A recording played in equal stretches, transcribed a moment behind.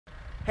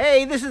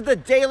Hey, this is the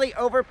Daily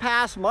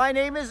Overpass. My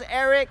name is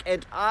Eric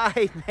and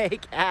I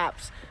make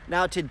apps.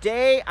 Now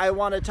today I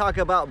want to talk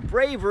about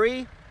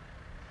bravery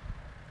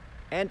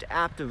and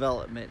app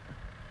development.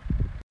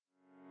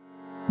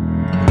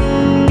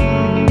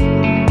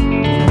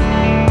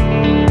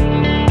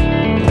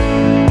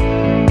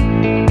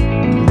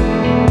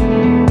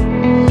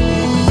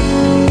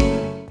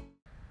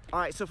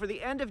 Alright, so for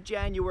the end of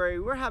January,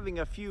 we're having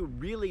a few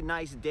really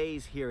nice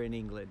days here in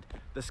England.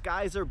 The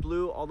skies are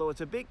blue, although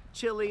it's a bit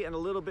chilly and a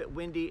little bit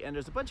windy, and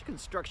there's a bunch of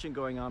construction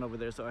going on over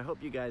there, so I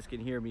hope you guys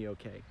can hear me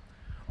okay.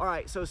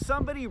 Alright, so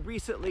somebody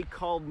recently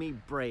called me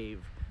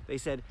brave. They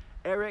said,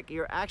 Eric,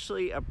 you're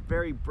actually a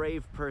very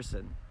brave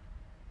person,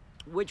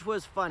 which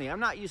was funny. I'm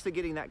not used to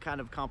getting that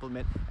kind of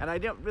compliment, and I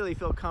don't really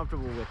feel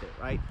comfortable with it,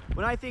 right?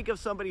 When I think of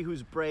somebody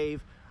who's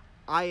brave,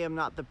 I am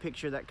not the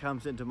picture that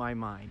comes into my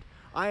mind.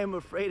 I am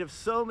afraid of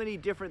so many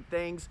different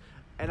things,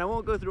 and I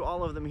won't go through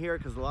all of them here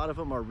because a lot of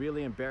them are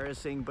really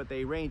embarrassing, but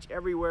they range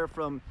everywhere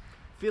from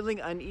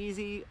feeling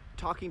uneasy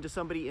talking to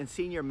somebody in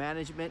senior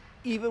management,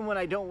 even when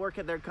I don't work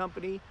at their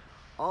company,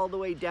 all the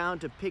way down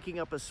to picking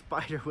up a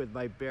spider with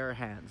my bare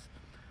hands.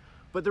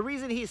 But the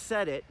reason he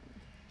said it,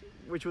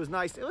 which was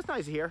nice, it was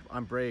nice to hear,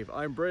 I'm brave,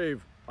 I'm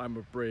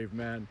a brave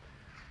man.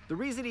 The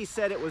reason he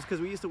said it was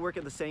because we used to work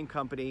at the same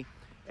company,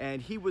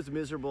 and he was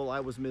miserable, I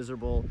was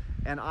miserable,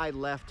 and I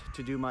left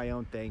to do my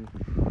own thing.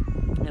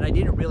 And I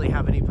didn't really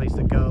have any place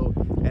to go,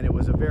 and it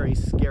was a very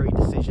scary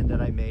decision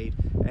that I made,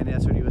 and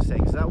that's what he was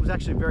saying. So that was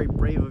actually very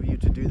brave of you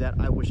to do that.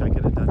 I wish I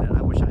could have done that.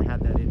 I wish I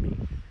had that in me.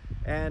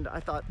 And I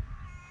thought,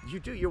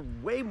 you're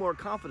way more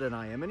confident than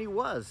I am, and he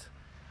was.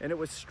 And it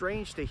was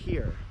strange to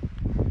hear,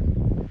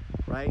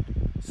 right?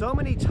 So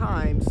many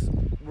times,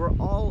 we're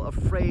all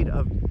afraid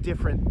of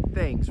different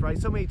things, right?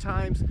 So many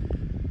times,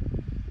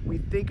 we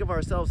think of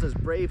ourselves as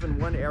brave in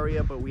one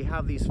area, but we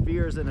have these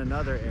fears in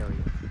another area,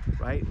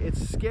 right?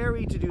 It's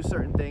scary to do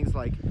certain things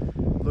like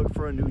look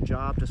for a new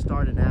job, to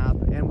start an app.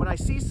 And when I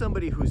see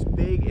somebody who's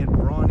big and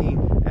brawny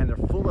and they're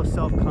full of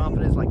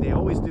self-confidence, like they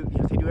always do,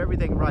 they do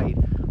everything right,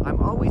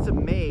 I'm always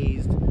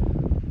amazed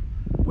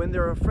when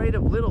they're afraid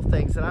of little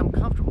things that I'm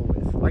comfortable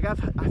with. Like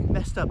I've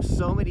messed up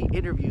so many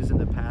interviews in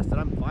the past that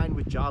I'm fine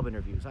with job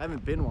interviews. I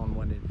haven't been on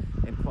one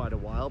in quite a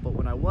while, but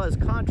when I was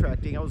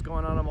contracting, I was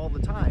going on them all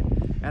the time.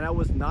 And I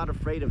was not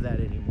afraid of that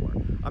anymore.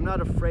 I'm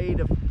not afraid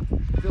of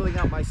filling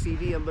out my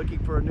CV and looking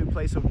for a new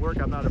place of work.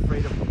 I'm not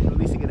afraid of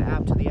releasing an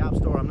app to the App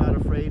Store. I'm not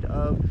afraid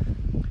of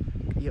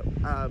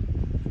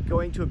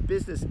going to a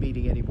business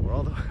meeting anymore,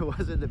 although it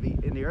wasn't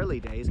in the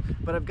early days,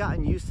 but I've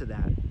gotten used to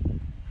that,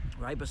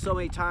 right? But so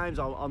many times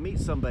I'll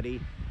meet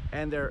somebody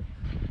and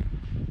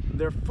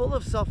they're full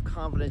of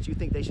self-confidence. You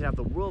think they should have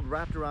the world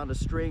wrapped around a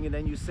string, and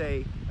then you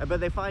say, but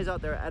they find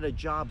out they're at a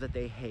job that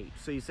they hate.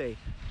 So you say,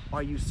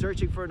 are you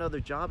searching for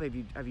another job? Have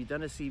you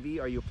done a CV?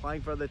 Are you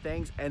applying for other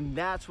things? And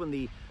that's when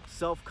the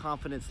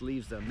self-confidence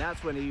leaves them.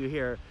 That's when you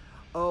hear,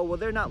 oh, well,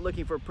 they're not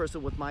looking for a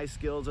person with my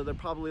skills, or they're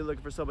probably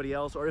looking for somebody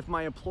else, or if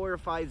my employer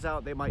finds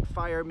out, they might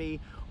fire me,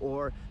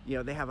 or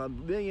they have a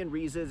million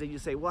reasons. And you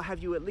say, well,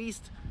 have you at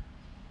least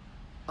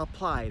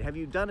applied? Have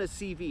you done a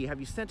CV? Have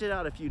you sent it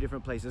out a few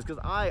different places?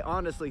 Because I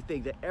honestly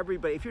think that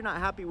everybody, if you're not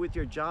happy with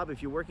your job,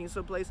 if you're working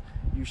someplace,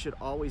 you should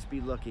always be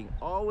looking,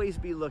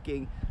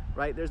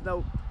 right? There's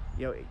no,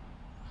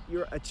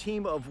 you're a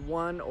team of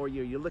one, or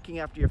you're looking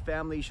after your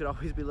family. You should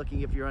always be looking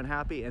if you're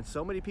unhappy, and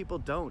so many people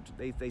don't.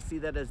 They see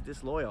that as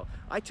disloyal.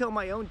 I tell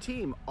my own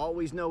team,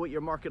 always know what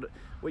your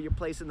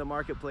place in the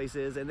marketplace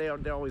is, and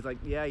they're always like,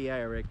 yeah,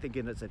 Eric,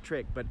 thinking it's a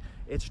trick, but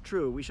it's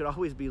true. We should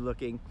always be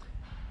looking,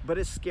 but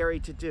it's scary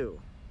to do.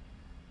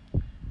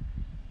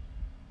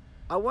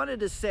 I wanted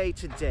to say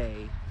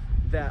today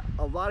that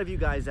a lot of you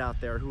guys out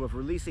there who are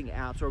releasing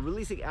apps, or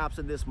releasing apps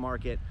in this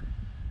market,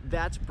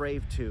 that's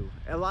brave too.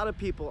 A lot of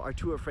people are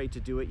too afraid to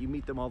do it. You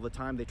meet them all the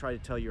time. They try to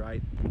tell you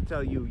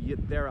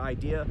their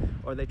idea,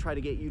 or they try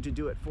to get you to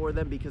do it for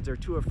them because they're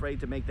too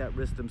afraid to make that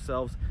risk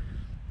themselves.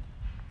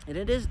 And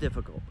it is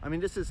difficult. I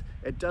mean,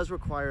 it does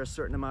require a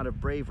certain amount of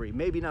bravery.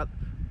 Maybe not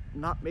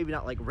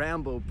like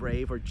Rambo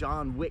brave, or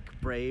John Wick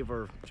brave,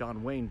 or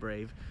John Wayne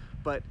brave,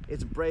 but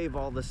it's brave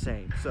all the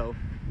same. So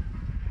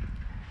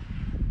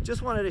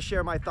just wanted to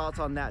share my thoughts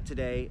on that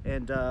today,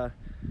 and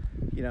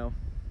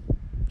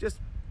just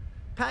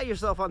pat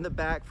yourself on the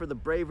back for the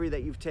bravery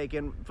that you've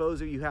taken. Those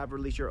of you who have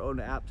released your own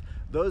apps,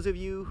 those of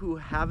you who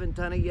haven't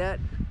done it yet,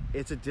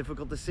 it's a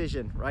difficult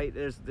decision, right?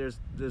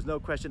 There's no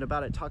question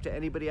about it. Talk to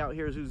anybody out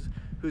here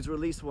who's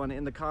released one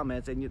in the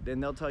comments, and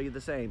they'll tell you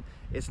the same.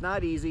 It's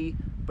not easy,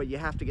 but you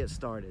have to get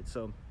started.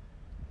 So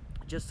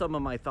just some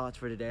of my thoughts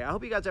for today. I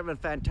hope you guys are having a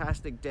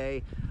fantastic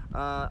day.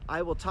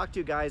 I will talk to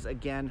you guys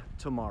again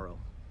tomorrow.